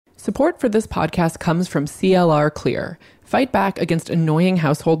Support for this podcast comes from CLR Clear. Fight back against annoying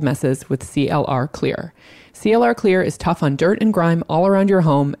household messes with CLR Clear. CLR Clear is tough on dirt and grime all around your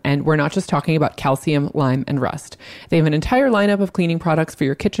home, and we're not just talking about calcium, lime, and rust. They have an entire lineup of cleaning products for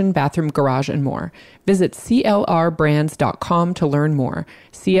your kitchen, bathroom, garage, and more. Visit clrbrands.com to learn more.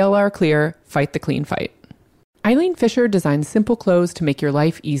 CLR Clear, fight the clean fight. Eileen Fisher designs simple clothes to make your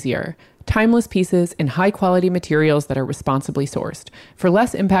life easier. Timeless pieces in high-quality materials that are responsibly sourced for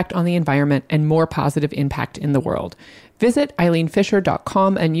less impact on the environment and more positive impact in the world. Visit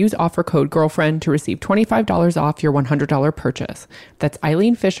eileenfisher.com and use offer code GIRLFRIEND to receive $25 off your $100 purchase. That's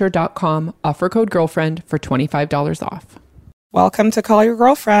eileenfisher.com, offer code GIRLFRIEND for $25 off. Welcome to Call Your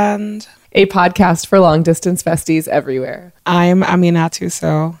Girlfriend, a podcast for long-distance besties everywhere. I'm Aminatu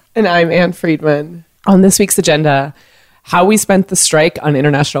So. And I'm Ann Friedman. On this week's agenda, how we spent the strike on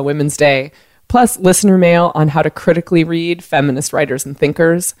International Women's Day, plus listener mail on how to critically read feminist writers and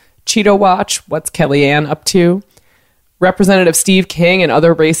thinkers, CheetoWatch, what's Kellyanne up to, Representative Steve King and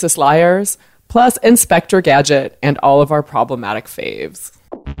other racist liars, plus Inspector Gadget and all of our problematic faves.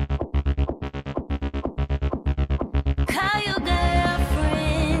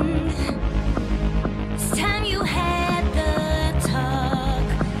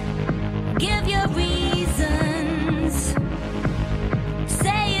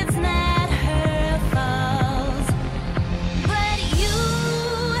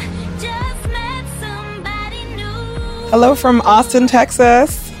 Hello from Austin,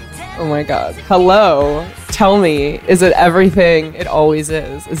 Texas. Oh my God. Hello. Tell me, is it everything it always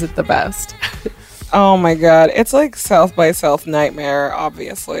is? Is it the best? Oh my God. It's like South by South nightmare,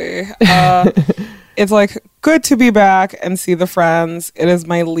 obviously. It's like good to be back and see the friends. It is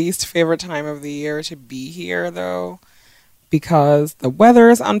my least favorite time of the year to be here, though, because the weather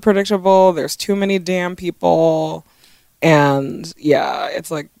is unpredictable. There's too many damn people. And yeah, it's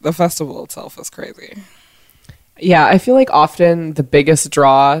like the festival itself is crazy. Yeah, I feel like often the biggest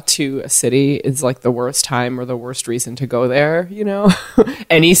draw to a city is like the worst time or the worst reason to go there, you know?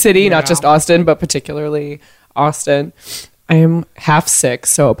 Any city, not just Austin, but particularly Austin. I am half sick,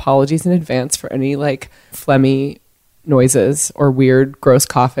 so apologies in advance for any like phlegmy noises or weird, gross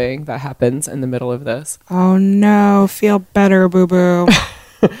coughing that happens in the middle of this. Oh no, feel better, boo-boo.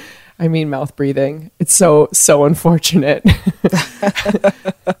 I mean, mouth breathing. It's so unfortunate.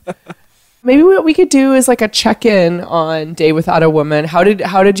 Maybe what we could do is like a check-in on Day Without a Woman. How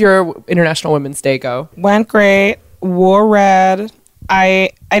did your International Women's Day go? Went great. Wore red. I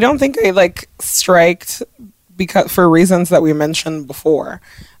don't think I like striked because for reasons that we mentioned before,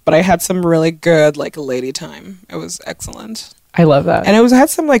 but I had some really good like lady time. It was excellent. I love that. And I had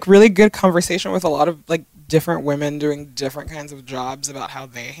some like really good conversation with a lot of like different women doing different kinds of jobs about how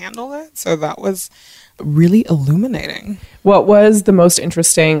they handle it. So that was really illuminating. What was the most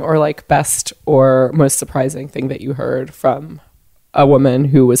interesting or like best or most surprising thing that you heard from a woman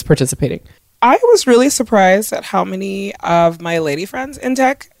who was participating? I was really surprised at how many of my lady friends in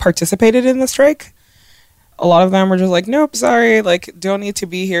tech participated in the strike. A lot of them were just like, nope, sorry, like don't need to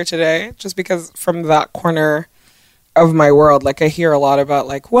be here today. Just because from that corner of my world, like I hear a lot about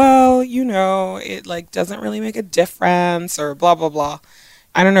like, well, you know, it like doesn't really make a difference or blah, blah, blah.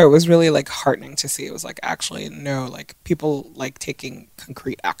 I don't know. It was really like heartening to see. It was like actually no, like people like taking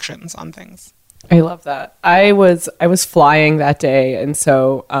concrete actions on things. I love that. I was flying that day, and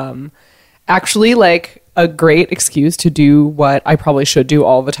so actually like a great excuse to do what I probably should do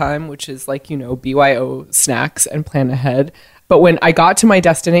all the time, which is like, you know, BYO snacks and plan ahead. But when I got to my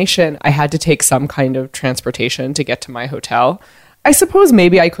destination, I had to take some kind of transportation to get to my hotel. I suppose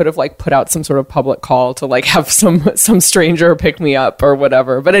maybe I could have like put out some sort of public call to like have some stranger pick me up or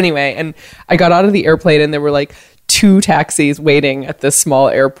whatever. But anyway, and I got out of the airplane and there were like 2 taxis waiting at this small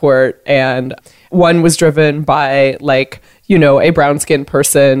airport, and one was driven by like, you know, a brown-skinned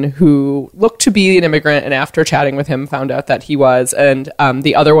person who looked to be an immigrant, and after chatting with him found out that he was, and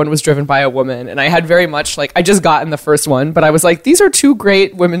the other one was driven by a woman. And I had very much like, I just got in the first one, but I was like, these are 2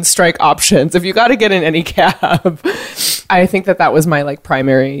 great women's strike options if you got to get in any cab. I think that was my like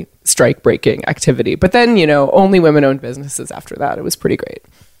primary strike breaking activity, but then, you know, only women-owned businesses after that. It was pretty great.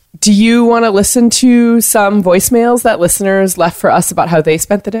 Do you want to listen to some voicemails that listeners left for us about how they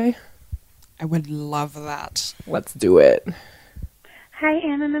spent the day? I would love that. Let's do it. Hi,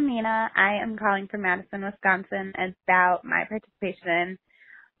 Anna and Amina. I am calling from Madison, Wisconsin about my participation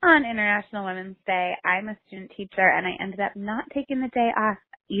on International Women's Day. I'm a student teacher, and I ended up not taking the day off,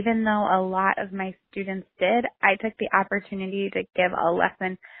 even though a lot of my students did. I took the opportunity to give a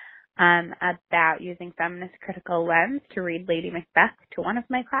lesson about using feminist critical lens to read Lady Macbeth to one of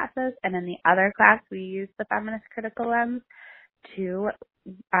my classes, and in the other class we used the feminist critical lens to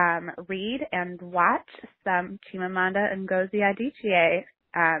read and watch some Chimamanda Ngozi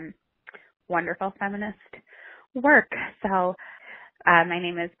Adichie wonderful feminist work. So my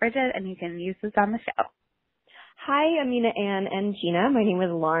name is Bridget, and you can use this on the show. Hi, Amina, Ann, and Gina. My name is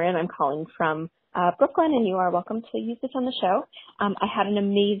Lauren. I'm calling from Brooklyn, and you are welcome to use this on the show. I had an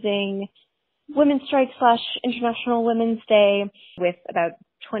amazing Women's Strike / International Women's Day with about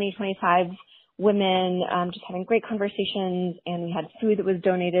 25 women, just having great conversations, and we had food that was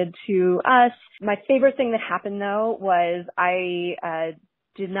donated to us. My favorite thing that happened, though, was I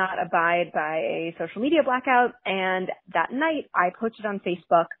did not abide by a social media blackout, and that night I posted on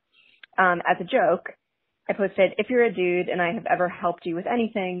Facebook as a joke. I posted, "If you're a dude and I have ever helped you with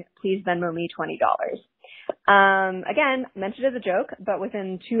anything, please Venmo me $20. Again, meant it as a joke, but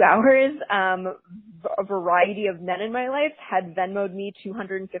within 2 hours, a variety of men in my life had Venmoed me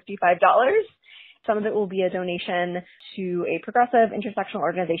 $255. Some of it will be a donation to a progressive intersectional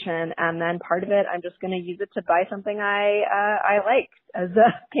organization, and then part of it, I'm just going to use it to buy something I like as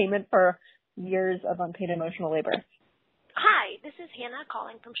a payment for years of unpaid emotional labor. Hi, this is Hannah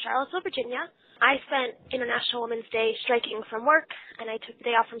calling from Charlottesville, Virginia. I spent International Women's Day striking from work, and I took the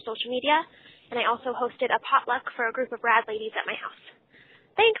day off from social media, and I also hosted a potluck for a group of rad ladies at my house.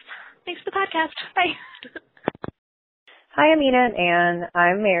 Thanks. Thanks for the podcast. Bye. Hi, Amina and Ann.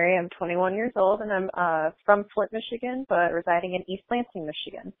 I'm Mary. I'm 21 years old, and I'm from Flint, Michigan, but residing in East Lansing,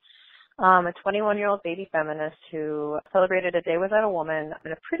 Michigan. I'm a 21-year-old baby feminist who celebrated a day without a woman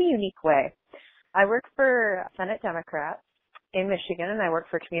in a pretty unique way. I work for Senate Democrats in Michigan, and I work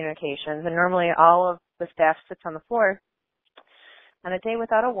for communications, and normally all of the staff sits on the floor. On a day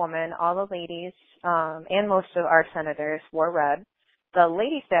without a woman, all the ladies and most of our senators wore red. The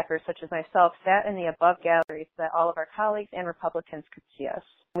lady staffers, such as myself, sat in the above gallery so that all of our colleagues and Republicans could see us.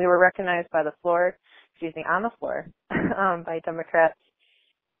 We were recognized on the floor, by Democrats.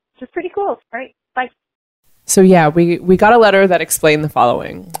 Which is pretty cool. All right, bye. So yeah, we got a letter that explained the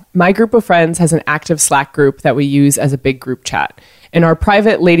following. My group of friends has an active Slack group that we use as a big group chat. In our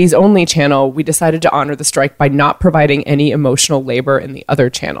private ladies only channel, we decided to honor the strike by not providing any emotional labor in the other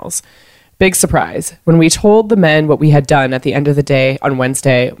channels. Big surprise. When we told the men what we had done at the end of the day on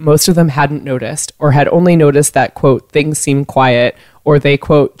Wednesday, most of them hadn't noticed or had only noticed that, quote, things seemed quiet, or they,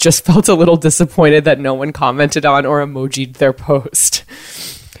 quote, just felt a little disappointed that no one commented on or emojied their post.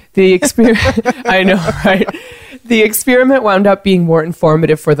 The I know, right? The experiment wound up being more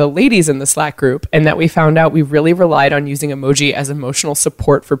informative for the ladies in the Slack group, and that we found out we really relied on using emoji as emotional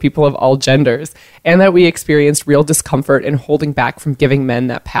support for people of all genders, and that we experienced real discomfort in holding back from giving men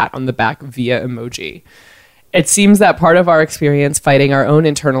that pat on the back via emoji. It seems that part of our experience fighting our own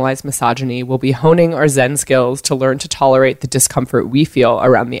internalized misogyny will be honing our Zen skills to learn to tolerate the discomfort we feel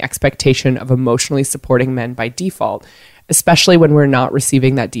around the expectation of emotionally supporting men by default, especially when we're not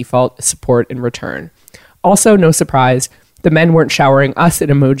receiving that default support in return. Also, no surprise, the men weren't showering us in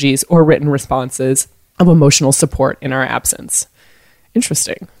emojis or written responses of emotional support in our absence.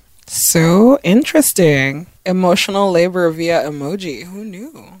 Interesting. So interesting. Emotional labor via emoji. Who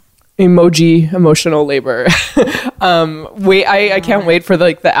knew? Emoji, emotional labor. I can't wait for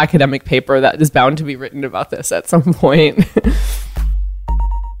the academic paper that is bound to be written about this at some point.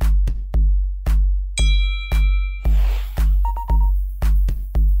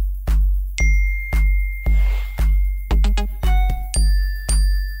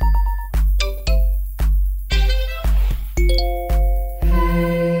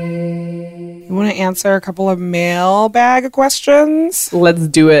 Answer a couple of mailbag questions. Let's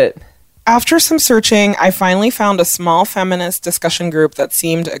do it. After some searching, I finally found a small feminist discussion group that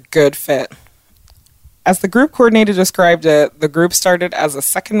seemed a good fit. As the group coordinator described it, the group started as a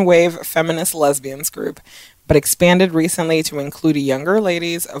second wave feminist lesbians group, but expanded recently to include younger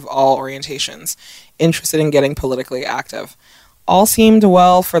ladies of all orientations, interested in getting politically active. All seemed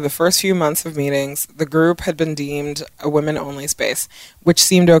well for the first few months of meetings. The group had been deemed a women-only space, which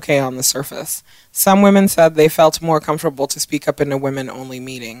seemed okay on the surface. Some women said they felt more comfortable to speak up in a women-only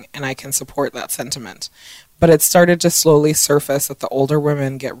meeting, and I can support that sentiment. But it started to slowly surface that the older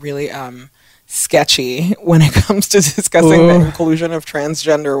women get really sketchy when it comes to discussing the inclusion of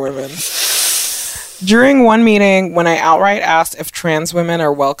transgender women. During one meeting, when I outright asked if trans women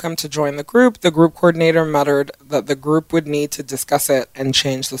are welcome to join the group coordinator muttered that the group would need to discuss it and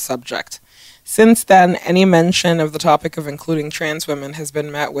change the subject. Since then, any mention of the topic of including trans women has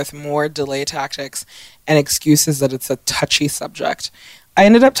been met with more delay tactics and excuses that it's a touchy subject. I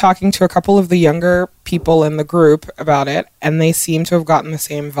ended up talking to a couple of the younger people in the group about it, and they seem to have gotten the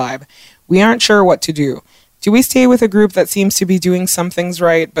same vibe. We aren't sure what to do. Do we stay with a group that seems to be doing some things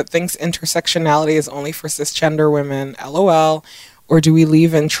right, but thinks intersectionality is only for cisgender women, LOL? Or do we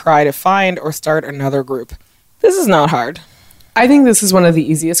leave and try to find or start another group? This is not hard. I think this is one of the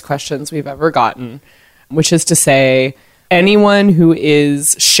easiest questions we've ever gotten, which is to say, anyone who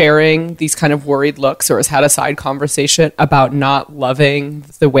is sharing these kind of worried looks or has had a side conversation about not loving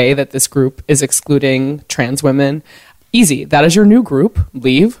the way that this group is excluding trans women, easy. That is your new group.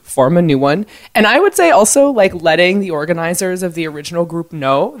 Leave, form a new one. And I would say also like letting the organizers of the original group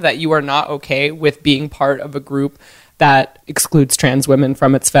know that you are not okay with being part of a group that excludes trans women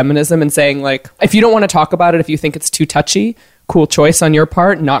from its feminism, and saying like, if you don't want to talk about it, if you think it's too touchy, cool choice on your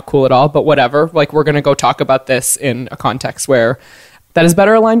part, not cool at all, but whatever. Like, we're going to go talk about this in a context where that is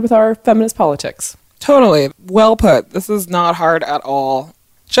better aligned with our feminist politics. Totally. Well put. This is not hard at all.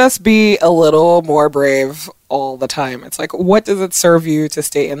 Just be a little more brave all the time. It's like, what does it serve you to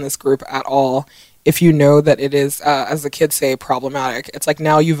stay in this group at all if you know that it is, as the kids say, problematic? It's like,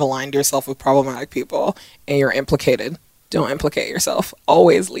 now you've aligned yourself with problematic people and you're implicated. Don't implicate yourself.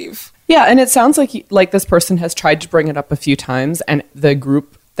 Always leave. Yeah, and it sounds like this person has tried to bring it up a few times, and the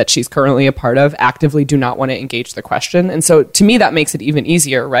group that she's currently a part of actively do not want to engage the question. And so to me, that makes it even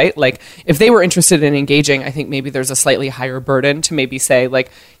easier, right? Like, if they were interested in engaging, I think maybe there's a slightly higher burden to maybe say, like,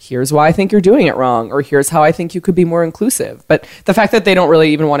 here's why I think you're doing it wrong, or here's how I think you could be more inclusive. But the fact that they don't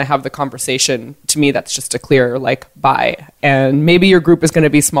really even want to have the conversation, to me, that's just a clear, like, bye. And maybe your group is going to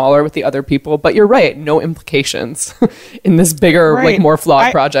be smaller with the other people, but you're right, no implications in this bigger, right. like, more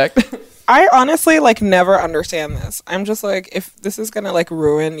flawed project. I honestly, like, never understand this. I'm just like, if this is going to, like,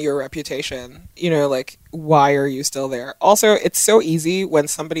 ruin your reputation, you know, like, why are you still there? Also, it's so easy when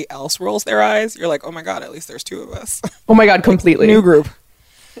somebody else rolls their eyes. You're like, oh my God, at least there's two of us. Oh my God, completely. New group.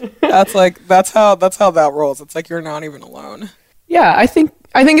 That's how that rolls. It's like, you're not even alone. Yeah, I think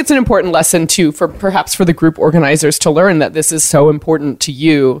it's an important lesson too, for perhaps for the group organizers to learn that this is so important to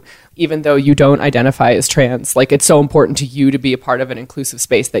you, even though you don't identify as trans. Like, it's so important to you to be a part of an inclusive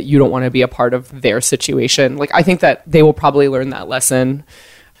space that you don't want to be a part of their situation. Like, I think that they will probably learn that lesson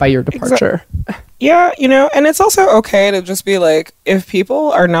by your departure. Yeah, you know, and it's also okay to just be like, if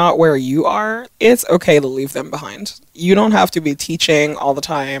people are not where you are, it's okay to leave them behind. You don't have to be teaching all the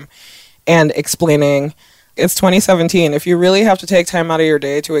time and explaining. It's 2017. If you really have to take time out of your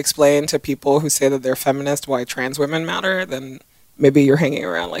day to explain to people who say that they're feminist why trans women matter, then maybe you're hanging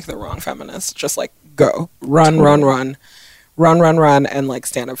around like the wrong feminist. Just like, go, run, and like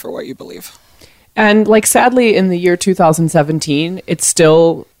stand up for what you believe. And like, sadly, in the year 2017, it's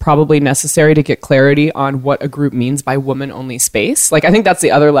still probably necessary to get clarity on what a group means by woman-only space. Like, I think that's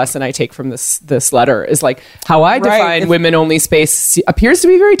the other lesson I take from this letter, is like, how I define women-only space appears to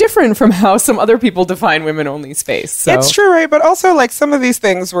be very different from how some other people define women-only space. So. It's true, right? But also, like, some of these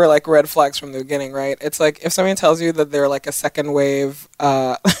things were like red flags from the beginning, right? It's like, if somebody tells you that they're like a second wave,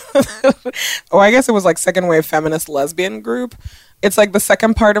 I guess it was like second wave feminist lesbian group. It's like the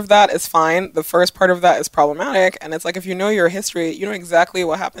second part of that is fine. The first part of that is problematic. And it's like, if you know your history, you know exactly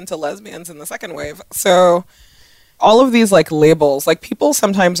what happened to lesbians in the second wave. So all of these like labels, like, people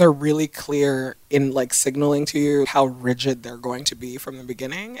sometimes are really clear in like signaling to you how rigid they're going to be from the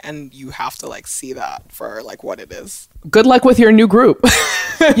beginning. And you have to like see that for like what it is. Good luck with your new group.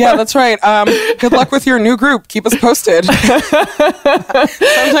 Yeah, that's right. Good luck with your new group. Keep us posted.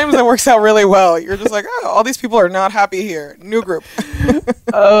 Sometimes it works out really well. You're just like, oh, all these people are not happy here. New group.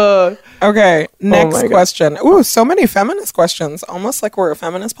 Okay, next question. Ooh, so many feminist questions. Almost like we're a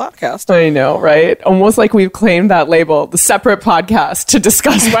feminist podcast. I know, right? Almost like we've claimed that label, the separate podcast, to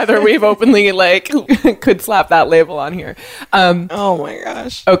discuss whether we've openly like could slap that label on here. Oh my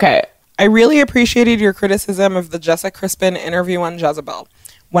gosh. Okay. I really appreciated your criticism of the Jessica Crispin interview on Jezebel.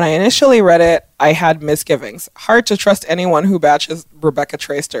 When I initially read it, I had misgivings. Hard to trust anyone who batches Rebecca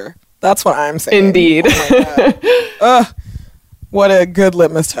Traister. That's what I'm saying. Indeed. Oh my God. What a good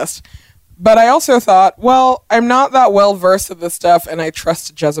litmus test. But I also thought, well, I'm not that well versed in this stuff, and I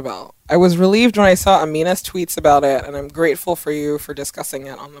trust Jezebel. I was relieved when I saw Amina's tweets about it, and I'm grateful for you for discussing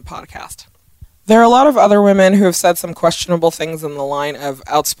it on the podcast. There are a lot of other women who have said some questionable things in the line of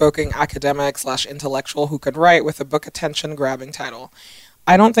outspoken academic/intellectual who could write with a book attention-grabbing title.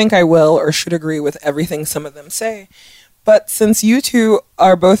 I don't think I will or should agree with everything some of them say, but since you two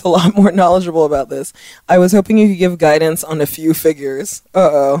are both a lot more knowledgeable about this, I was hoping you could give guidance on a few figures.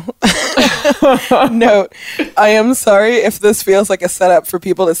 Uh-oh. Note, I am sorry if this feels like a setup for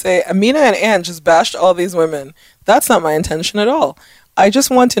people to say, Amina and Anne just bashed all these women. That's not my intention at all. I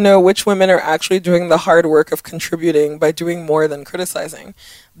just want to know which women are actually doing the hard work of contributing by doing more than criticizing.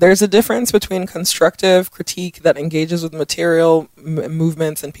 There's a difference between constructive critique that engages with material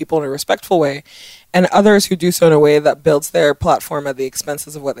movements and people in a respectful way, and others who do so in a way that builds their platform at the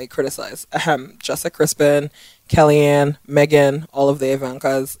expenses of what they criticize. Ahem, Jessica Crispin, Kellyanne, Megan, all of the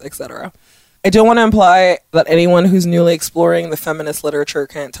Ivankas, etc. I don't want to imply that anyone who's newly exploring the feminist literature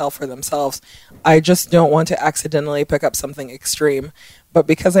can't tell for themselves. I just don't want to accidentally pick up something extreme. But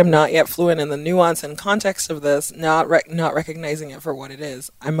because I'm not yet fluent in the nuance and context of this, not recognizing it for what it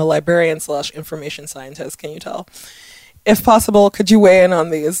is, I'm a librarian/information scientist, can you tell? If possible, could you weigh in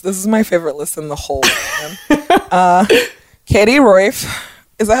on these? This is my favorite list in the whole thing. Katie Roiff.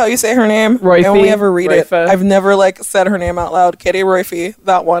 Is that how you say her name? Roiffy. I only ever read it. Roifa. I've never said her name out loud. Katie Roiffy,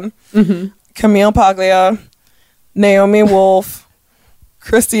 that one. Mm-hmm. Camille Paglia, Naomi Wolf,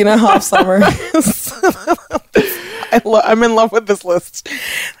 Christina Hoff Summers. I'm in love with this list.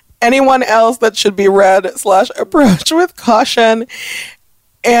 Anyone else that should be read/approached with caution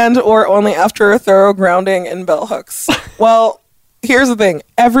and or only after a thorough grounding in bell hooks. Well, here's the thing.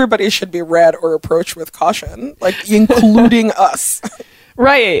 Everybody should be read or approached with caution, like including us.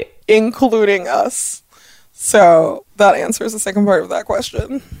 Right. Including us. So that answers the second part of that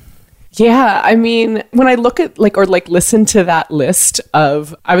question. Yeah, I mean, when I look at listen to that list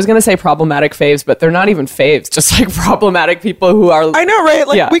of, I was going to say problematic faves, but they're not even faves, just like problematic people who are... I know,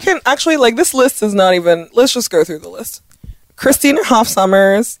 right? We can actually, this list is not even... Let's just go through the list. Christina Hoff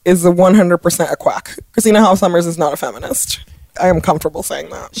Summers is 100% a quack. Christina Hoff Summers is not a feminist. I am comfortable saying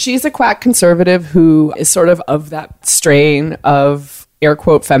that. She's a quack conservative who is sort of that strain of air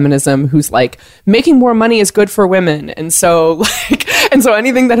quote feminism who's like, making more money is good for women, and so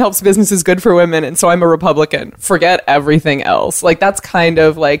anything that helps business is good for women, and so I'm a Republican. Forget everything else. That's kind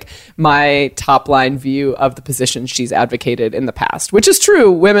of my top line view of the position she's advocated in the past, which is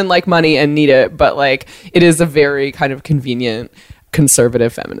true. Women like money and need it, but it is a very kind of convenient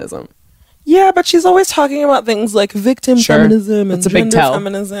conservative feminism. Yeah, but she's always talking about things like victim feminism and gender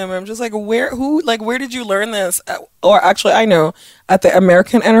feminism. I'm just where did you learn this? Or actually, I know, at the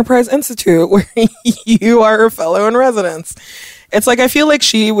American Enterprise Institute, where you are a fellow in residence. It's I feel like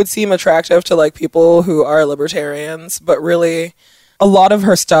she would seem attractive to people who are libertarians, but really a lot of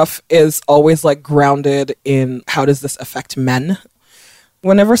her stuff is always grounded in how does this affect men?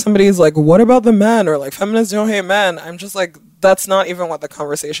 Whenever somebody's what about the men? Or feminists don't hate men. I'm just that's not even what the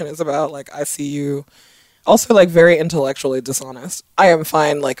conversation is about. I see you also very intellectually dishonest. I am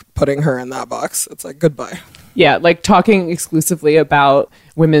fine putting her in that box. It's goodbye. Yeah, talking exclusively about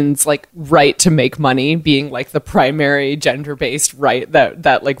women's right to make money being the primary gender-based right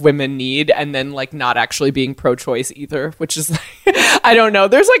that women need, and then not actually being pro-choice either, which is I don't know.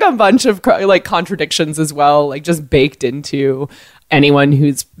 There's a bunch of contradictions as well, just baked into anyone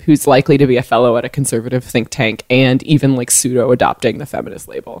who's likely to be a fellow at a conservative think tank and even pseudo adopting the feminist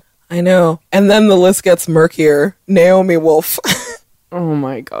label. I know. And then the list gets murkier. Naomi Wolf. Oh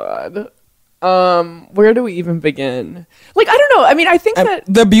my God. Where do we even begin? I don't know. I mean, I think that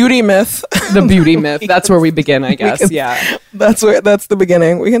the beauty myth. The beauty myth. That's where we begin, I guess. Yeah. That's the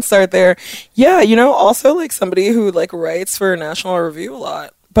beginning. We can start there. Yeah, also somebody who writes for National Review a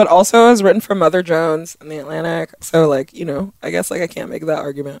lot, but also has written for Mother Jones and The Atlantic. So I guess I can't make that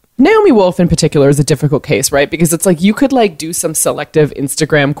argument. Naomi Wolf in particular is a difficult case, right? Because it's you could do some selective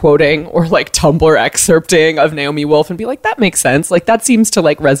Instagram quoting or Tumblr excerpting of Naomi Wolf and be that makes sense. That seems to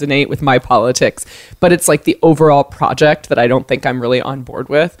resonate with my politics. But it's the overall project that I don't think I'm really on board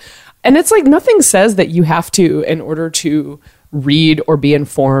with. And it's nothing says that you have to, in order to read or be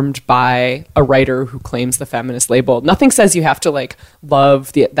informed by a writer who claims the feminist label. Nothing says you have to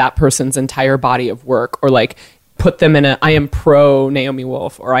love that person's entire body of work or put them in I am pro Naomi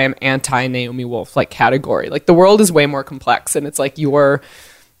Wolf or I am anti Naomi Wolf category. The world is way more complex, and it's your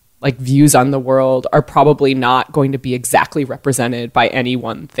views on the world are probably not going to be exactly represented by any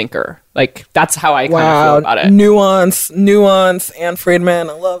one thinker. That's how I kind of feel about it. Nuance, Anne Friedman,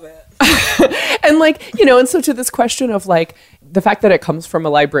 I love it. And and so to this question of the fact that it comes from a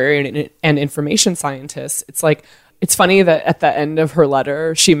librarian and information scientist, it's funny that at the end of her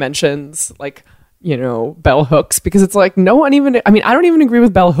letter she mentions bell hooks, because it's no one even, I mean, I don't even agree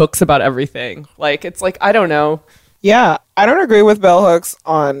with bell hooks about everything. It's I don't know. Yeah, I don't agree with bell hooks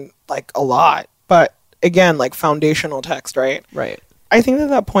on a lot, but again, foundational text, right? Right. I think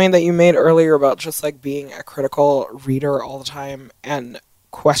that point that you made earlier about just being a critical reader all the time and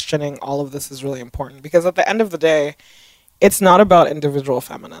questioning all of this is really important, because at the end of the day, it's not about individual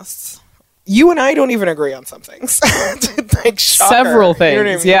feminists. You and I don't even agree on some things. Several things, you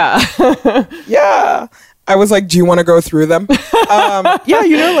know what I mean? yeah. Yeah. I was like, do you want to go through them?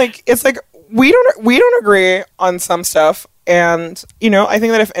 Yeah, like, it's like, we don't agree on some stuff. And, I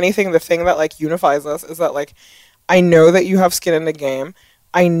think that if anything, the thing that like unifies us is that like, I know that you have skin in the game.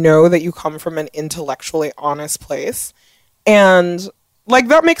 I know that you come from an intellectually honest place. And like,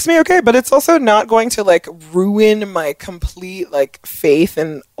 that makes me okay, but it's also not going to like ruin my complete like faith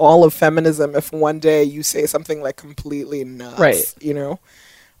in all of feminism if one day you say something like completely nuts, right?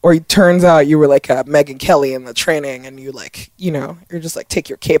 Or it turns out you were like a Megyn Kelly in the training and you like, you're just like take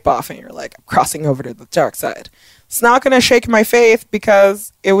your cape off and you're like, I'm crossing over to the dark side. It's not going to shake my faith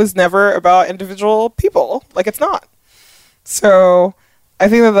because it was never about individual people. Like, it's not. So I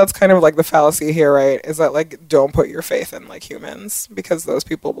think that that's kind of like the fallacy here, right? Is that like, don't put your faith in like humans because those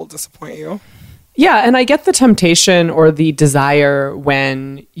people will disappoint you. Yeah, and I get the temptation or the desire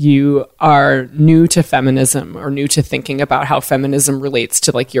when you are new to feminism or new to thinking about how feminism relates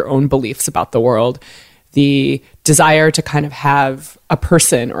to like your own beliefs about the world, the desire to kind of have a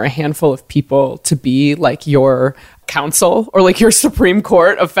person or a handful of people to be like your council or like your Supreme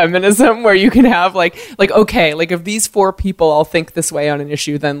Court of feminism, where you can have like, okay, like if these 4 people all think this way on an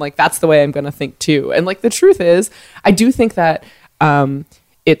issue, then like that's the way I'm going to think too. And like the truth is, I do think that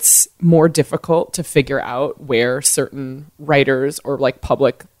it's more difficult to figure out where certain writers or like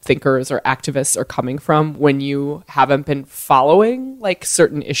public thinkers or activists are coming from when you haven't been following like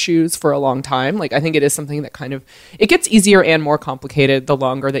certain issues for a long time. Like, I think it is something that kind of, it gets easier and more complicated the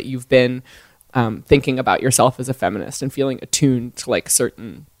longer that you've been thinking about yourself as a feminist and feeling attuned to like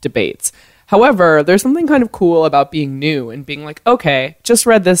certain debates. However, there's something kind of cool about being new and being like, okay, just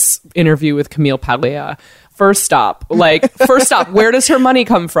read this interview with Camille Paglia. First stop, where does her money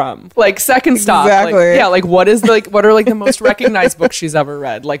come from? Like, second stop, exactly. Like what are like the most recognized books she's ever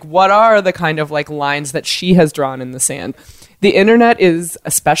read? Like, what are the kind of like lines that she has drawn in the sand? The internet is,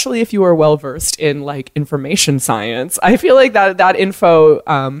 especially if you are well versed in like information science, I feel like that info,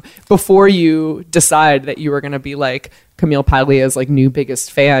 before you decide that you are going to be like Camille Paglia's like new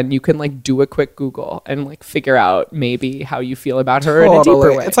biggest fan, you can like do a quick Google and like figure out maybe how you feel about her in a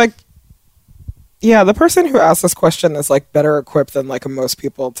deeper way. It's like, yeah, the person who asked this question is like better equipped than like most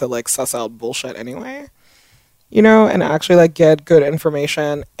people to like suss out bullshit anyway, and actually like get good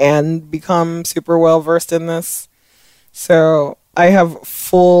information and become super well versed in this. So I have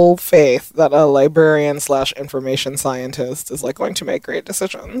full faith that a librarian / information scientist is like going to make great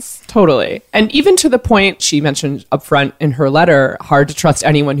decisions. Totally. And even to the point she mentioned up front in her letter, hard to trust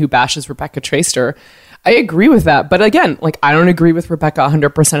anyone who bashes Rebecca Traister. I agree with that. But again, like, I don't agree with Rebecca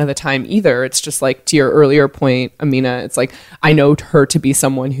 100% of the time either. It's just like, to your earlier point, Amina, it's like, I know her to be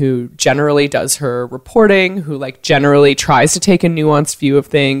someone who generally does her reporting, who like generally tries to take a nuanced view of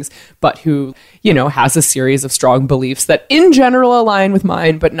things, but who, has a series of strong beliefs that in general align with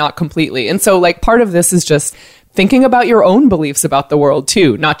mine, but not completely. And so like part of this is just thinking about your own beliefs about the world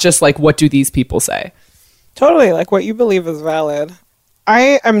too, not just like, what do these people say? Totally. Like, what you believe is valid.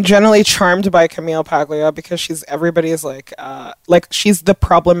 I am generally charmed by Camille Paglia because she's everybody's like she's the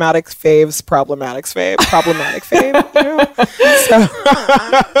problematic fave. So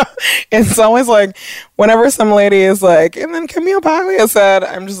it's always like whenever some lady is like, and then Camille Paglia said,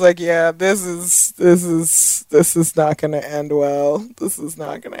 I'm just like, yeah, this is not going to end well. This is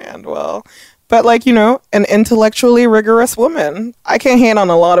not going to end well. But like, an intellectually rigorous woman. I can't hate on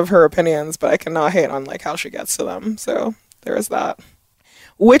a lot of her opinions, but I cannot hate on like how she gets to them. So there is that.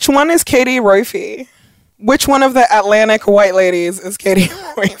 Which one is Katie Roiphe? Which one of the Atlantic white ladies is Katie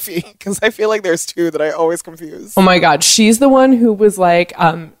Roiphe? Because I feel like there's 2 that I always confuse. Oh my God. She's the one who was like,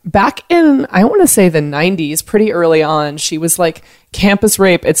 back in, I want to say the 90s, pretty early on, she was like, campus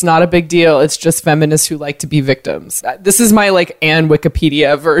rape, it's not a big deal. It's just feminists who like to be victims. This is my like Anne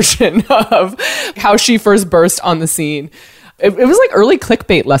Wikipedia version of how she first burst on the scene. It was like early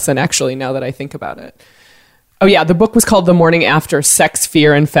clickbait lesson, actually, now that I think about it. Oh yeah, the book was called The Morning After: Sex,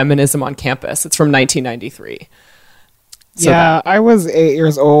 Fear, and Feminism on Campus. It's from 1993. So yeah, I was 8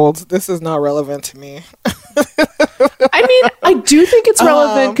 years old. This is not relevant to me. I mean, I do think it's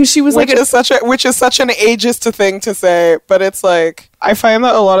relevant because she was which is such an ageist thing to say, but it's like I find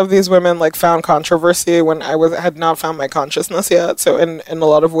that a lot of these women like found controversy when I had not found my consciousness yet. So in a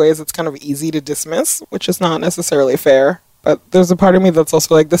lot of ways, it's kind of easy to dismiss, which is not necessarily fair. But there's a part of me that's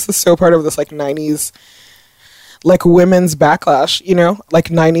also like, this is so part of this like 90s. Like women's backlash, like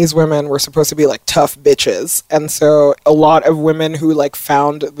 90s women were supposed to be like tough bitches. And so a lot of women who like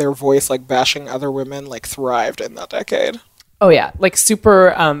found their voice like bashing other women like thrived in that decade. Oh yeah, like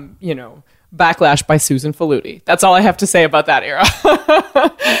super, backlash by Susan Faludi. That's all I have to say about that era.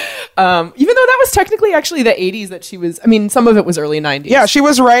 Even though that was technically actually the 80s that she was, I mean, some of it was early 90s. Yeah, she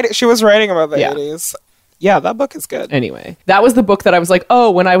was writing about the 80s. Yeah, that book is good. Anyway, that was the book that I was like,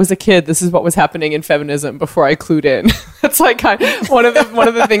 oh, when I was a kid, this is what was happening in feminism before I clued in. That's like one of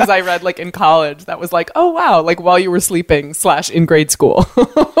the things I read like in college that was like, oh, wow, like while you were sleeping / in grade school.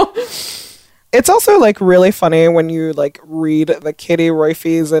 It's also like really funny when you like read the Katie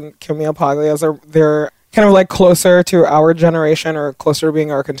Roifes and Camille Paglias. They're kind of like closer to our generation or closer to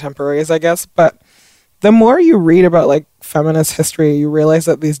being our contemporaries, I guess. But the more you read about like feminist history, you realize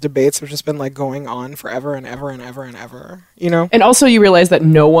that these debates have just been like going on forever and ever and ever and ever, you know? And also you realize that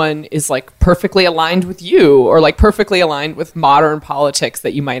no one is like perfectly aligned with you or like perfectly aligned with modern politics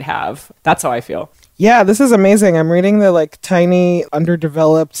that you might have. That's how I feel. Yeah, this is amazing. I'm reading the like tiny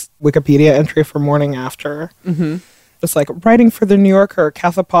underdeveloped Wikipedia entry for Morning After. Mm-hmm. It's like writing for the New Yorker,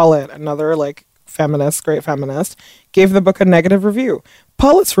 Katha Pollitt, another like feminist, great feminist, gave the book a negative review.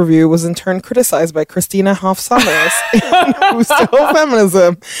 Pollitt's review was in turn criticized by Christina Hoff Sommers, who's still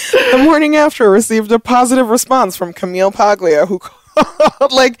feminism. The Morning After received a positive response from Camille Paglia, who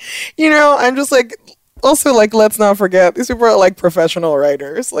called, like, you know, I'm just like, also, like, let's not forget, these people are like professional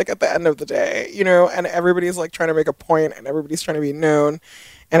writers, like at the end of the day, you know, and everybody's like trying to make a point and everybody's trying to be known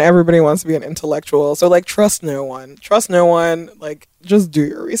and everybody wants to be an intellectual. So like, trust no one, like just do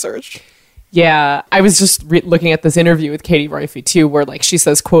your research. Yeah, I was just looking at this interview with Katie Roiffe too, where like she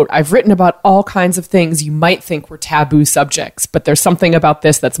says, quote, I've written about all kinds of things you might think were taboo subjects, but there's something about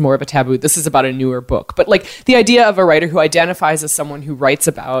this that's more of a taboo. This is about a newer book. But like the idea of a writer who identifies as someone who writes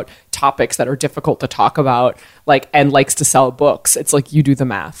about topics that are difficult to talk about, like, and likes to sell books, it's like you do the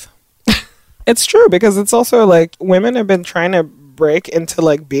math. It's true, because it's also like women have been trying to break into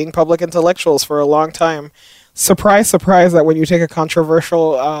like being public intellectuals for a long time. Surprise, surprise, that when you take a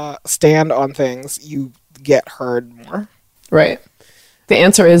controversial stand on things, you get heard more. Right. The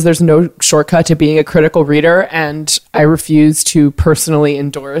answer is there's no shortcut to being a critical reader, and I refuse to personally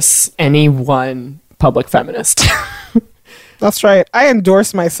endorse any one public feminist. That's right. I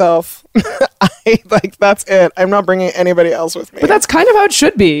endorse myself. That's it. I'm not bringing anybody else with me. But that's kind of how it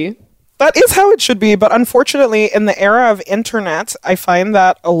should be. That is how it should be. But unfortunately, in the era of internet, I find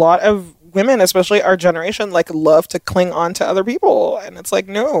that a lot of women, especially our generation, like love to cling on to other people. And it's like,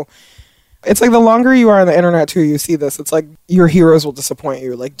 no. It's like the longer you are on the internet too, you see this. It's like your heroes will disappoint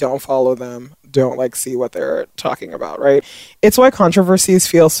you. Like, don't follow them. Don't like see what they're talking about, right? It's why controversies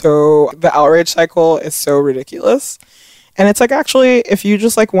feel so, the outrage cycle is so ridiculous. And it's like, actually, if you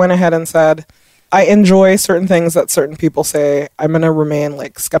just like went ahead and said, I enjoy certain things that certain people say, I'm going to remain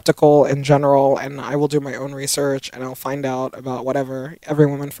like skeptical in general, and I will do my own research and I'll find out about whatever, every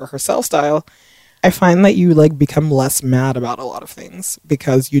woman for herself style. I find that you like become less mad about a lot of things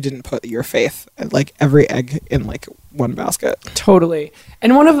because you didn't put your faith and like every egg in like one basket. Totally.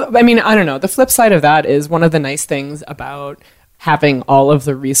 And I don't know, the flip side of that is one of the nice things about having all of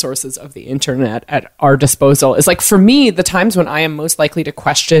the resources of the internet at our disposal is like, for me, the times when I am most likely to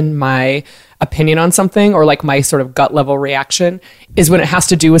question my opinion on something or like my sort of gut level reaction is when it has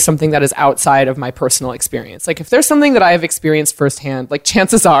to do with something that is outside of my personal experience. Like if there's something that I have experienced firsthand, like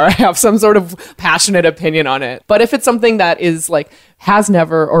chances are I have some sort of passionate opinion on it. But if it's something that is like has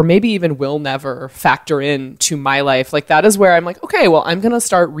never or maybe even will never factor into my life, like that is where I'm like, okay, well, I'm going to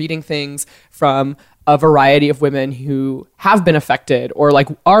start reading things from a variety of women who have been affected or like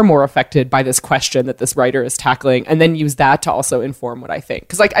are more affected by this question that this writer is tackling, and then use that to also inform what I think.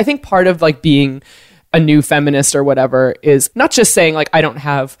 Because like I think part of like being a new feminist or whatever is not just saying like I don't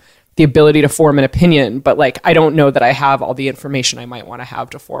have the ability to form an opinion, but like I don't know that I have all the information I might want to have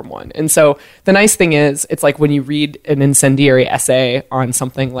to form one. And so the nice thing is it's like when you read an incendiary essay on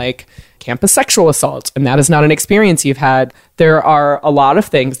something like campus sexual assault, and that is not an experience you've had, there are a lot of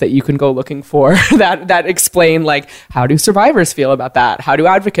things that you can go looking for that explain like how do survivors feel about that? How do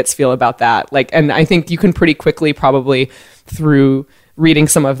advocates feel about that? Like, and I think you can pretty quickly probably through reading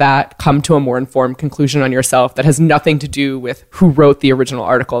some of that come to a more informed conclusion on yourself that has nothing to do with who wrote the original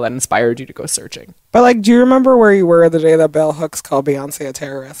article that inspired you to go searching. But like, do you remember where you were the day that Bell Hooks called Beyonce a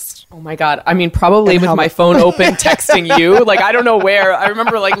terrorist? Oh my God. I mean, probably with my phone open texting you. Like, I don't know where. I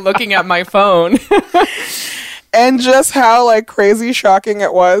remember like looking at my phone. And just how like crazy shocking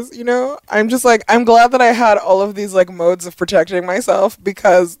it was, you know? I'm just like, I'm glad that I had all of these like modes of protecting myself,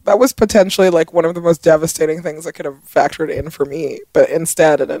 because that was potentially like one of the most devastating things that could have factored in for me. But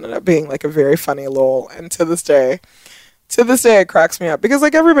instead it ended up being like a very funny lol. And to this day it cracks me up, because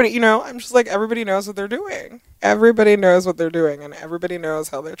like everybody, you know, I'm just like, everybody knows what they're doing. Everybody knows what they're doing, and everybody knows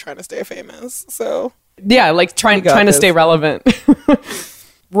how they're trying to stay famous. So yeah, like trying to stay relevant.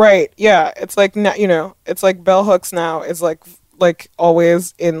 Right, yeah. It's like, you know, it's like Bell Hooks now is like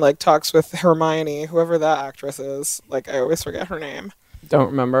always in like talks with Hermione, whoever that actress is. Like, I always forget her name. Don't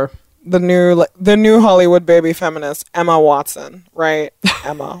remember. the new Hollywood baby feminist, Emma Watson, right?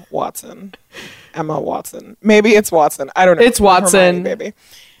 Emma Watson. Maybe it's Watson. I don't know. It's Watson. Hermione, baby.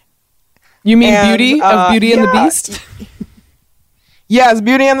 You mean Beauty of Beauty and the Beast? Yes,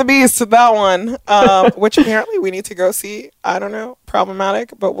 Beauty and the Beast, that one, which apparently we need to go see. I don't know,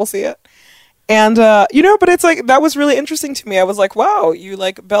 problematic, but we'll see it. And, but it's like, that was really interesting to me. I was like, wow, you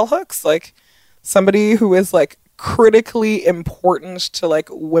like bell hooks, like somebody who is like critically important to like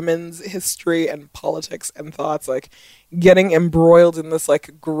women's history and politics and thoughts, like getting embroiled in this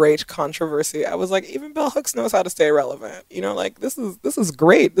like great controversy. I was like, even bell hooks knows how to stay relevant. Like this is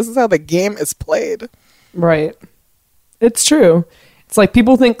great. This is how the game is played. Right. It's true. It's like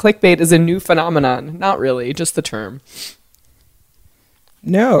people think clickbait is a new phenomenon. Not really, just the term.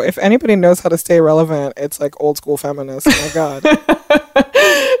 No, if anybody knows how to stay relevant, it's like old school feminists. Oh my God.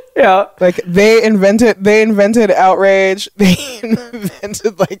 Yeah. Like they invented outrage. They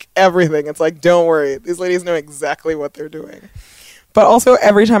invented like everything. It's like, don't worry. These ladies know exactly what they're doing. But also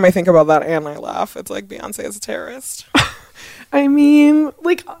every time I think about that and I laugh, it's like Beyonce is a terrorist. I mean,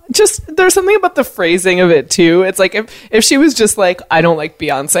 like, just there's something about the phrasing of it too. It's like if she was just like, I don't like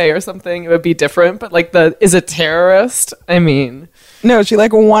Beyonce or something, it would be different. But like is a terrorist? I mean, no, she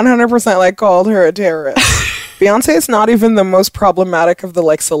like 100% like called her a terrorist. Beyonce is not even the most problematic of the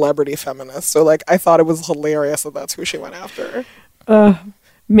like celebrity feminists. So like I thought it was hilarious that that's who she went after.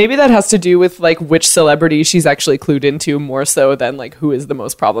 Maybe that has to do with like which celebrity she's actually clued into more so than like who is the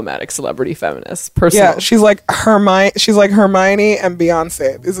most problematic celebrity feminist. Personally. Yeah, she's like Hermione and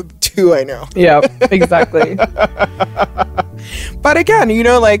Beyonce. These are the two I know. Yeah, exactly. But again,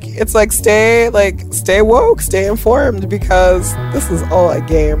 like it's like stay woke, stay informed, because this is all a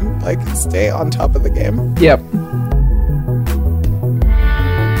game. Like stay on top of the game. Yep.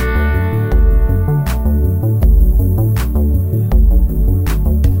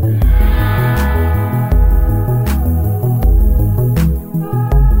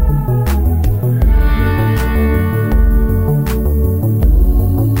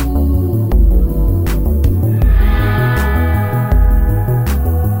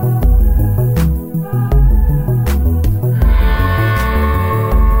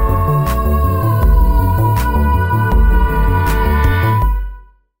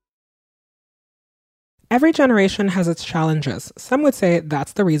 Every generation has its challenges. Some would say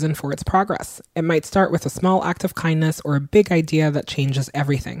that's the reason for its progress. It might start with a small act of kindness or a big idea that changes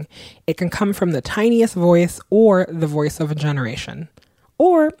everything. It can come from the tiniest voice or the voice of a generation.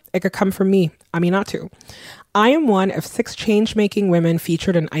 Or it could come from me, Aminatu. I am one of 6 change-making women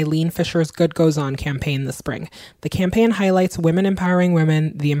featured in Eileen Fisher's Good Goes On campaign this spring. The campaign highlights women empowering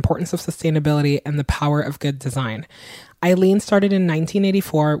women, the importance of sustainability, and the power of good design. Eileen started in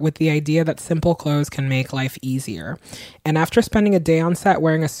 1984 with the idea that simple clothes can make life easier. And after spending a day on set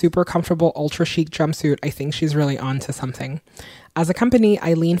wearing a super comfortable ultra chic jumpsuit, I think she's really on to something. As a company,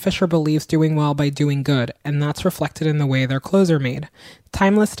 Eileen Fisher believes doing well by doing good, and that's reflected in the way their clothes are made.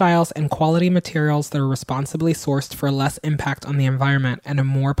 Timeless styles and quality materials that are responsibly sourced for less impact on the environment and a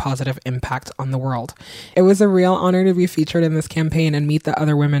more positive impact on the world. It was a real honor to be featured in this campaign and meet the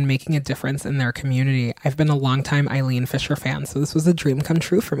other women making a difference in their community. I've been a longtime Eileen Fisher fan, so this was a dream come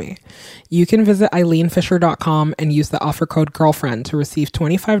true for me. You can visit eileenfisher.com and use the offer code GIRLFRIEND to receive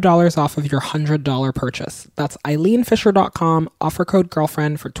 $25 off of your $100 purchase. That's eileenfisher.com, offer code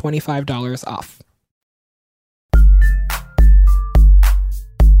GIRLFRIEND for $25 off.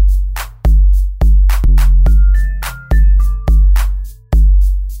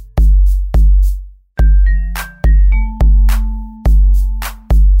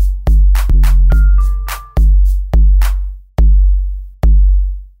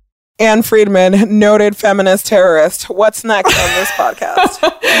 Anne Friedman, noted feminist terrorist. What's next on this podcast?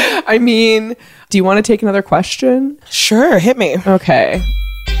 I mean, do you want to take another question? Sure, hit me. Okay.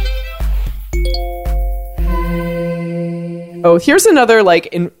 Oh, here's another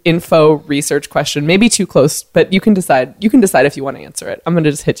like info research question. Maybe too close, but you can decide. You can decide if you want to answer it. I'm going to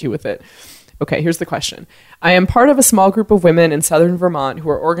just hit you with it. Okay, here's the question. I am part of a small group of women in southern Vermont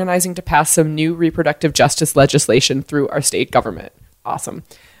who are organizing to pass some new reproductive justice legislation through our state government. Awesome.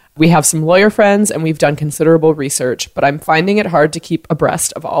 We have some lawyer friends and we've done considerable research, but I'm finding it hard to keep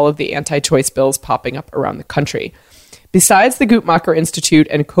abreast of all of the anti-choice bills popping up around the country. Besides the Guttmacher Institute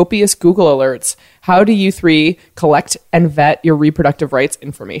and copious Google alerts, how do you three collect and vet your reproductive rights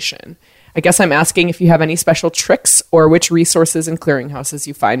information? I guess I'm asking if you have any special tricks or which resources and clearinghouses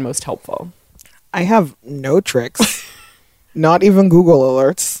you find most helpful. I have no tricks. Not even Google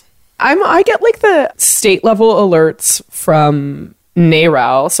alerts. I get like the state level alerts from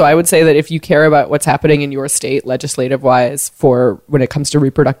NARAL. So I would say that if you care about what's happening in your state legislative wise for when it comes to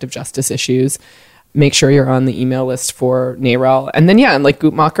reproductive justice issues, make sure you're on the email list for NARAL. And then, and like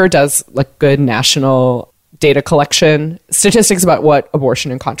Guttmacher does like good national data collection, statistics about what abortion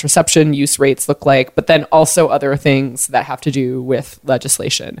and contraception use rates look like, but then also other things that have to do with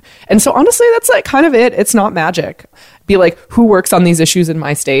legislation. And so honestly, that's like kind of it. It's not magic. Be like, who works on these issues in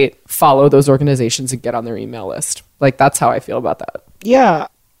my state? Follow those organizations and get on their email list. Like, that's how I feel about that. Yeah.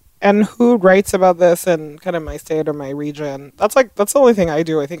 And who writes about this in kind of my state or my region? That's the only thing I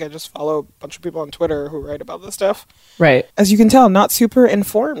do. I think I just follow a bunch of people on Twitter who write about this stuff. Right. As you can tell, not super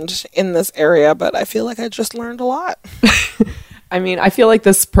informed in this area, but I feel like I just learned a lot. I mean, I feel like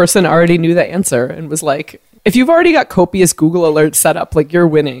this person already knew the answer and was like, if you've already got copious Google alerts set up, like, you're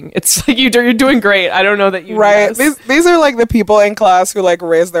winning. It's like you're doing great. I don't know that you right. These are like the people in class who like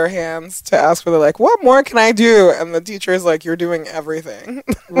raise their hands to ask for, they're like, what more can I do? And the teacher is like, you're doing everything.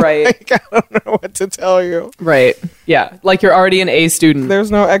 Right. Like, I don't know what to tell you. Right. Yeah. Like, you're already an A student.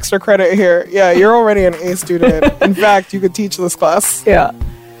 There's no extra credit here. Yeah, you're already an A student. In fact, you could teach this class. Yeah.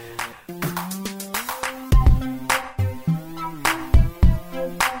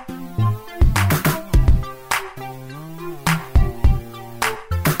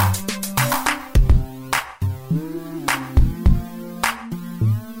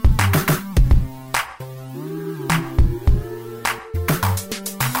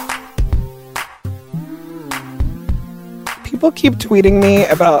 People keep tweeting me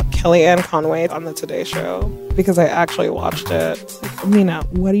about Kellyanne Conway on the Today Show because I actually watched it. It's like, Amina,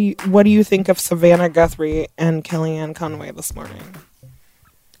 what do you think of Savannah Guthrie and Kellyanne Conway this morning?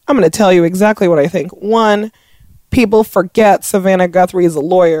 I'm going to tell you exactly what I think. One, people forget Savannah Guthrie is a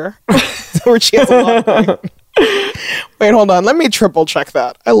lawyer, or she has a law degree. Wait, hold on. Let me triple check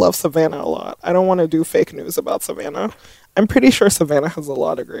that. I love Savannah a lot. I don't want to do fake news about Savannah. I'm pretty sure Savannah has a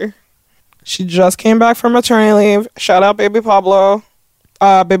law degree. She just came back from maternity leave. Shout out baby Pablo.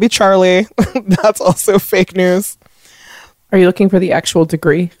 Baby Charlie. That's also fake news. Are you looking for the actual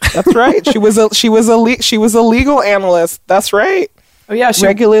degree? That's right. She was a legal analyst. That's right. Oh yeah, she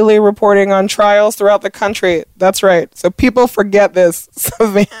regularly reporting on trials throughout the country. That's right. So people forget this.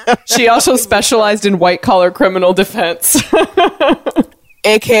 Savannah. She also specialized in white collar criminal defense.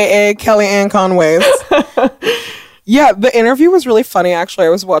 AKA Kellyanne Conway's. Yeah, the interview was really funny, actually. I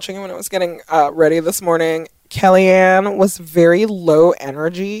was watching it when I was getting ready this morning. Kellyanne was very low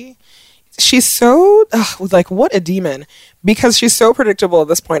energy. She's so, like, what a demon. Because she's so predictable at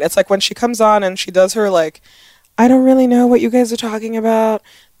this point. It's like when she comes on and she does her, like, I don't really know what you guys are talking about.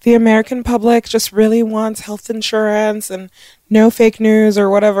 The American public just really wants health insurance and no fake news or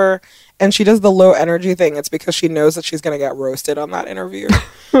whatever. And she does the low energy thing. It's because she knows that she's going to get roasted on that interview.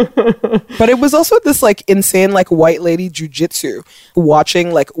 But it was also this like insane like white lady jujitsu,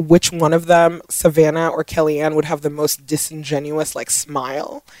 watching like which one of them, Savannah or Kellyanne, would have the most disingenuous like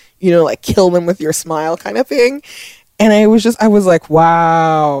smile, you know, like kill them with your smile kind of thing. And I was like,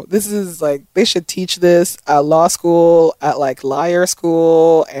 wow, this is like, they should teach this at law school, at like liar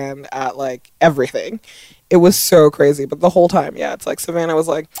school, and at like everything. It was so crazy. But the whole time, yeah, it's like Savannah was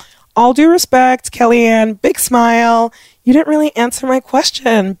like, all due respect, Kellyanne, big smile. You didn't really answer my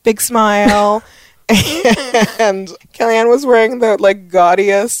question, big smile. And Kellyanne was wearing the like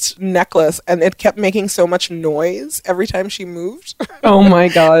gaudiest necklace, and it kept making so much noise every time she moved. Oh my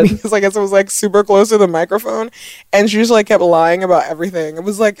god! Because I guess it was like super close to the microphone, and she just like kept lying about everything. It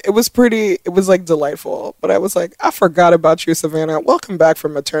was like delightful. But I was like, I forgot about you, Savannah. Welcome back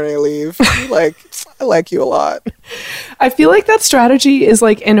from maternity leave. Like, I like you a lot. I feel like that strategy is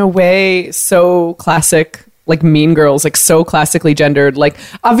like in a way so classic. Like Mean Girls, like so classically gendered, like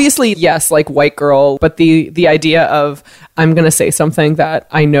obviously yes, like white girl, but the idea of I'm gonna say something that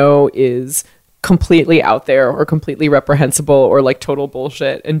I know is completely out there or completely reprehensible or like total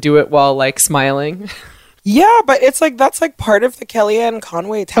bullshit and do it while like smiling. Yeah, but it's like that's like part of the Kellyanne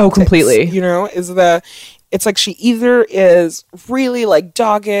Conway tactics. Oh, completely. You know, it's like she either is really like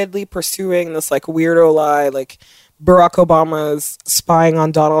doggedly pursuing this like weirdo lie, like Barack Obama's spying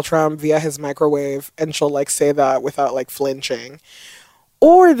on Donald Trump via his microwave, and she'll like say that without like flinching.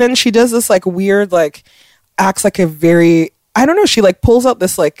 Or then she does this like weird, like acts like a very, I don't know, she like pulls out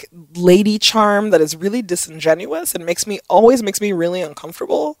this like lady charm that is really disingenuous and always makes me really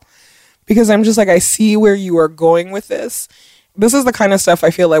uncomfortable, because I'm just like, I see where you are going with this. This is the kind of stuff I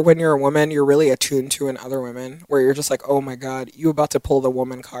feel like when you're a woman, you're really attuned to in other women, where you're just like, oh my God, you about to pull the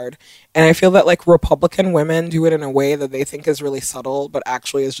woman card. And I feel that like Republican women do it in a way that they think is really subtle, but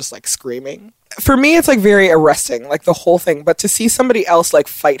actually is just like screaming. For me, it's like very arresting, like the whole thing. But to see somebody else like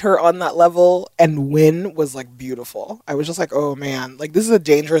fight her on that level and win was like beautiful. I was just like, oh man, like this is a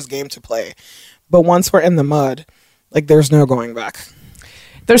dangerous game to play. But once we're in the mud, like there's no going back.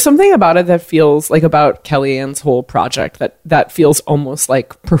 There's something about it that feels like about Kellyanne's whole project that feels almost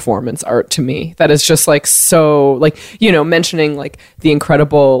like performance art to me. That is just like so like, you know, mentioning like the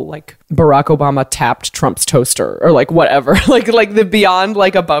incredible like Barack Obama tapped Trump's toaster or like whatever, like the beyond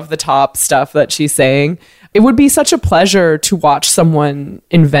like above the top stuff that she's saying. It would be such a pleasure to watch someone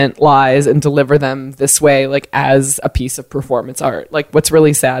invent lies and deliver them this way, like as a piece of performance art. Like what's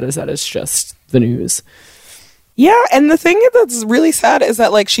really sad is that it's just the news. Yeah, and the thing that's really sad is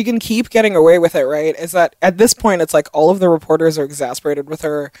that, like, she can keep getting away with it, right? Is that at this point, it's like all of the reporters are exasperated with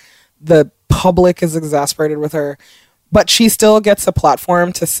her. The public is exasperated with her. But she still gets a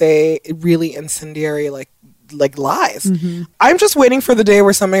platform to say really incendiary, like lies. Mm-hmm. I'm just waiting for the day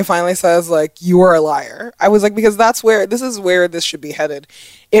where somebody finally says, like, you are a liar. I was like, because this is where this should be headed.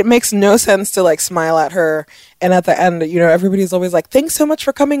 It makes no sense to, like, smile at her. And at the end, you know, everybody's always like, thanks so much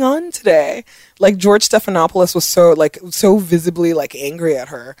for coming on today. Like, George Stephanopoulos was so visibly, like, angry at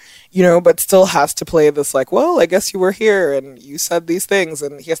her, you know, but still has to play this, like, well, I guess you were here and you said these things.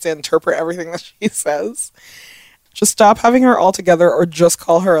 And he has to interpret everything that she says. Just stop having her all together or just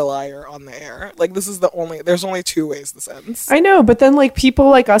call her a liar on the air. Like, there's only two ways this ends. I know, but then, like, people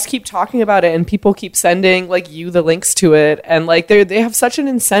like us keep talking about it and people keep sending, like, you the links to it. And, like, they have such an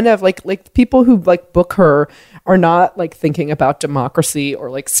incentive. Like people who, like, book her are not, like, thinking about democracy or,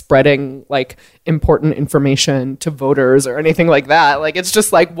 like, spreading, like, important information to voters or anything like that. Like, it's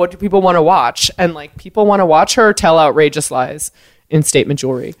just, like, what do people want to watch? And, like, people want to watch her tell outrageous lies in statement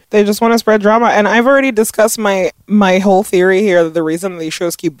jewelry. They just want to spread drama. And I've already discussed my whole theory here that the reason these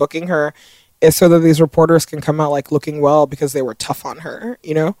shows keep booking her is so that these reporters can come out like looking well because they were tough on her,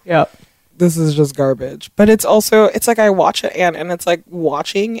 you know? Yeah. This is just garbage. But it's like I watch it and it's like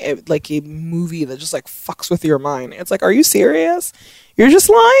watching it like a movie that just like fucks with your mind. It's like, are you serious? You're just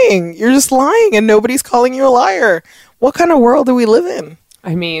lying. You're just lying and nobody's calling you a liar. What kind of world do we live in?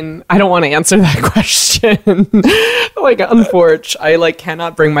 I mean, I don't want to answer that question. Like, unfortunately, I like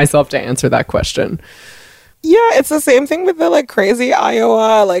cannot bring myself to answer that question. Yeah, it's the same thing with the like crazy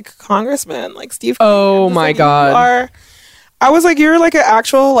Iowa like congressman, like Steve. Oh my God. I was like, you're like an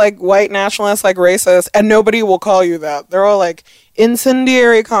actual like white nationalist, like racist, and nobody will call you that. They're all like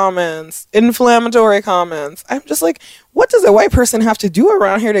incendiary comments, inflammatory comments. I'm just like, what does a white person have to do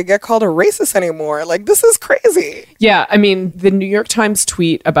around here to get called a racist anymore? Like, this is crazy. Yeah, I mean, the New York Times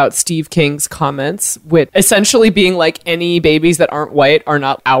tweet about Steve King's comments, with essentially being like, any babies that aren't white are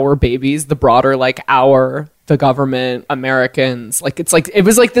not our babies, the broader like the government, Americans. Like, it's like, it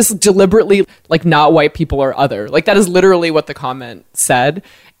was like this deliberately like not white people or other. Like, that is literally what the comment said.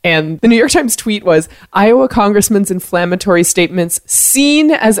 And the New York Times tweet was, Iowa congressman's inflammatory statements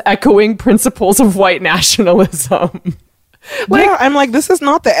seen as echoing principles of white nationalism. Like, yeah, I'm like, this is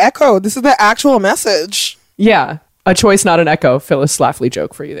not the echo. This is the actual message. Yeah. A choice, not an echo. Phyllis Schlafly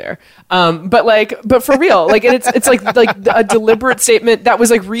joke for you there. But for real, like it's like a deliberate statement that was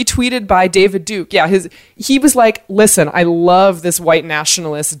like retweeted by David Duke. Yeah, he was like, listen, I love this white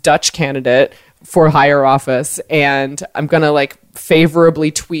nationalist Dutch candidate for higher office, and I'm gonna like favorably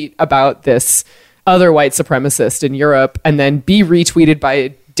tweet about this other white supremacist in Europe, and then be retweeted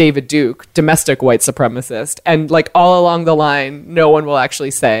by David Duke, domestic white supremacist, and like all along the line, no one will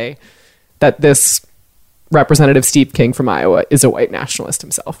actually say that this Representative Steve King from Iowa is a white nationalist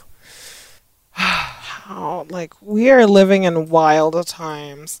himself. Oh, like, we are living in wild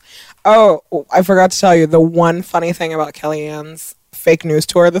times. Oh, I forgot to tell you, the one funny thing about Kellyanne's fake news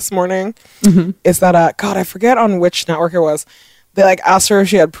tour this morning is that, God, I forget on which network it was. They, like, asked her if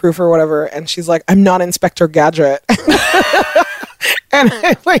she had proof or whatever, and she's like, I'm not Inspector Gadget. And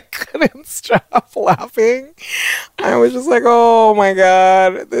I, like, couldn't stop laughing. I was just like, oh, my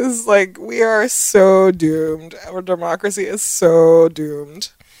God. This is, like, we are so doomed. Our democracy is so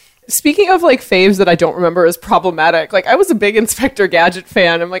doomed. Speaking of, like, faves that I don't remember as problematic, like, I was a big Inspector Gadget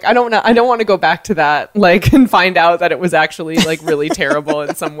fan. I'm like, I don't want to go back to that, like, and find out that it was actually, like, really terrible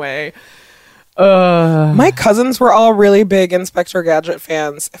in some way. My cousins were all really big Inspector Gadget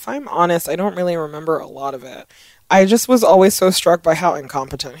fans. If I'm honest, I don't really remember a lot of it. I just was always so struck by how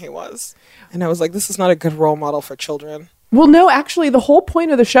incompetent he was. And I was like, this is not a good role model for children. Well, no, actually, the whole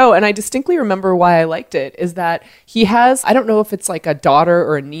point of the show, and I distinctly remember why I liked it, is that he has, I don't know if it's like a daughter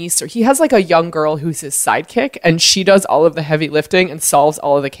or a niece, or he has like a young girl who's his sidekick, and she does all of the heavy lifting and solves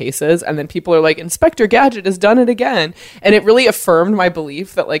all of the cases. And then people are like, Inspector Gadget has done it again. And it really affirmed my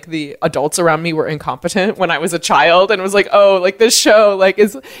belief that like the adults around me were incompetent when I was a child, and was like, oh, like this show like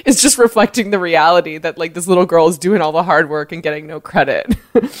is just reflecting the reality that like this little girl is doing all the hard work and getting no credit.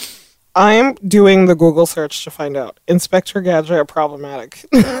 I'm doing the Google search to find out. Inspector Gadget problematic.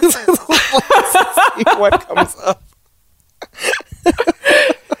 Let's see what comes up.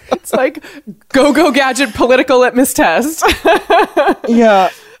 It's like go Gadget political litmus test.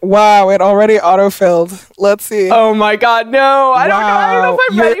 Yeah. Wow, it already autofilled. Let's see. Oh my God, no. I don't know if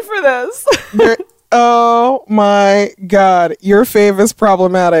I'm ready for this. Oh my God. Your fave is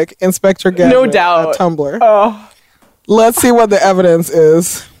problematic. Inspector Gadget. No doubt. At Tumblr. Oh. Let's see what the evidence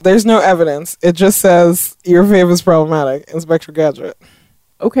is. There's no evidence. It just says your fave is problematic. Inspector Gadget.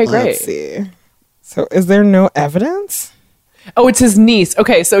 Okay, great. Let's see. So is there no evidence? Oh, it's his niece.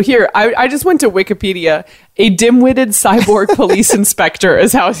 Okay, so here, I just went to Wikipedia. A dim-witted cyborg police inspector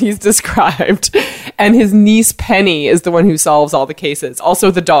is how he's described. And his niece, Penny, is the one who solves all the cases. Also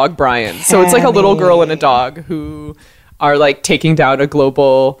the dog, Brian. So it's like a little girl and a dog who are like taking down a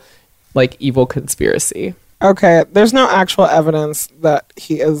global like evil conspiracy. Okay, there's no actual evidence that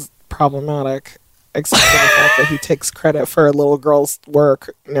he is problematic, except for the fact that he takes credit for a little girl's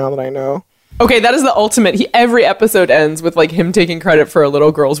work, now that I know. Okay, that is the ultimate. Every episode ends with like him taking credit for a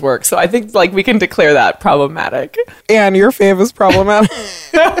little girl's work. So I think like we can declare that problematic. And your fave is problematic.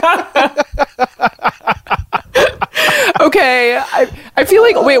 Okay, I feel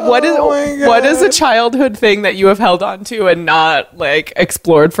like what is a childhood thing that you have held on to and not like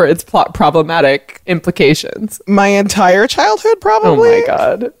explored for its problematic implications? My entire childhood, probably. Oh my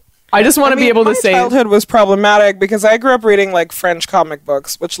God. I just want to be able to say my childhood was problematic because I grew up reading like French comic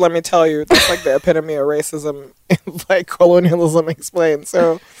books, which let me tell you, that's like the epitome of racism and like colonialism explained.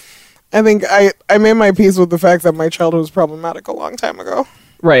 So I think I made my peace with the fact that my childhood was problematic a long time ago.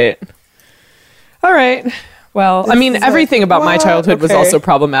 Right. All right. Well, I mean, everything about my childhood was also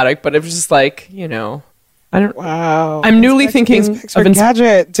problematic, but it was just like, you know, I don't. Wow. I'm newly thinking Inspector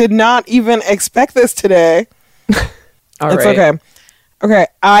Gadget did not even expect this today. All it's right. Okay. Okay,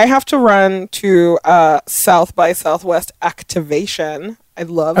 I have to run to South by Southwest activation. I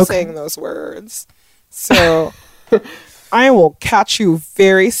love saying those words. So I will catch you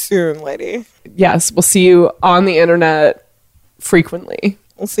very soon, lady. Yes, we'll see you on the internet frequently.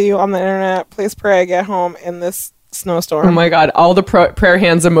 We'll see you on the internet. Please pray I get home in this snowstorm. Oh my God, all the prayer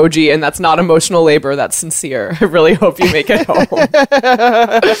hands emoji, and that's not emotional labor, that's sincere. I really hope you make it home.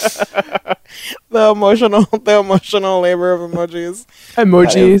 The emotional labor of emojis.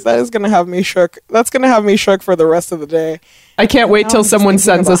 That is going to have me shook. That's going to have me shook for the rest of the day. I can't wait till someone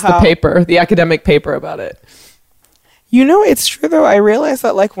sends us the academic paper about it. You know, it's true though. I realize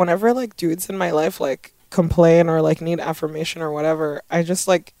that like whenever like dudes in my life like complain or like need affirmation or whatever, I just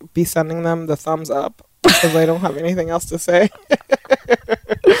like be sending them the thumbs up because I don't have anything else to say.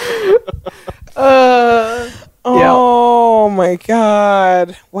 Oh my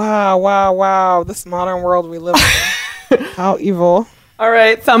God. Wow. This modern world we live in. How evil. All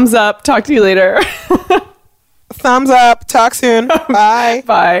right. Thumbs up. Talk to you later. Thumbs up. Talk soon. Bye.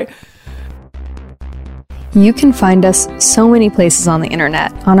 Bye. You can find us so many places on the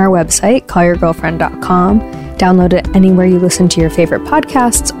internet. On our website, callyourgirlfriend.com. Download it anywhere you listen to your favorite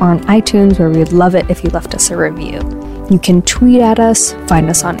podcasts, or on iTunes, where we'd love it if you left us a review. You can tweet at us, find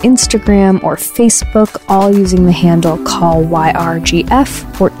us on Instagram or Facebook, all using the handle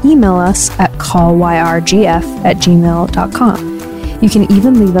callyrgf, or email us at callyrgf@gmail.com. You can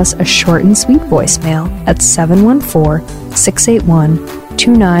even leave us a short and sweet voicemail at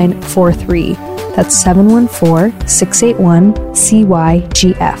 714-681-2943. That's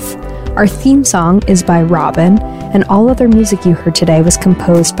 714-681-CYGF. Our theme song is by Robin, and all other music you heard today was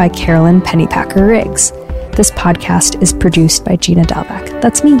composed by Carolyn Pennypacker Riggs. This podcast is produced by Gina Delbeck.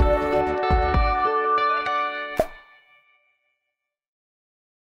 That's me.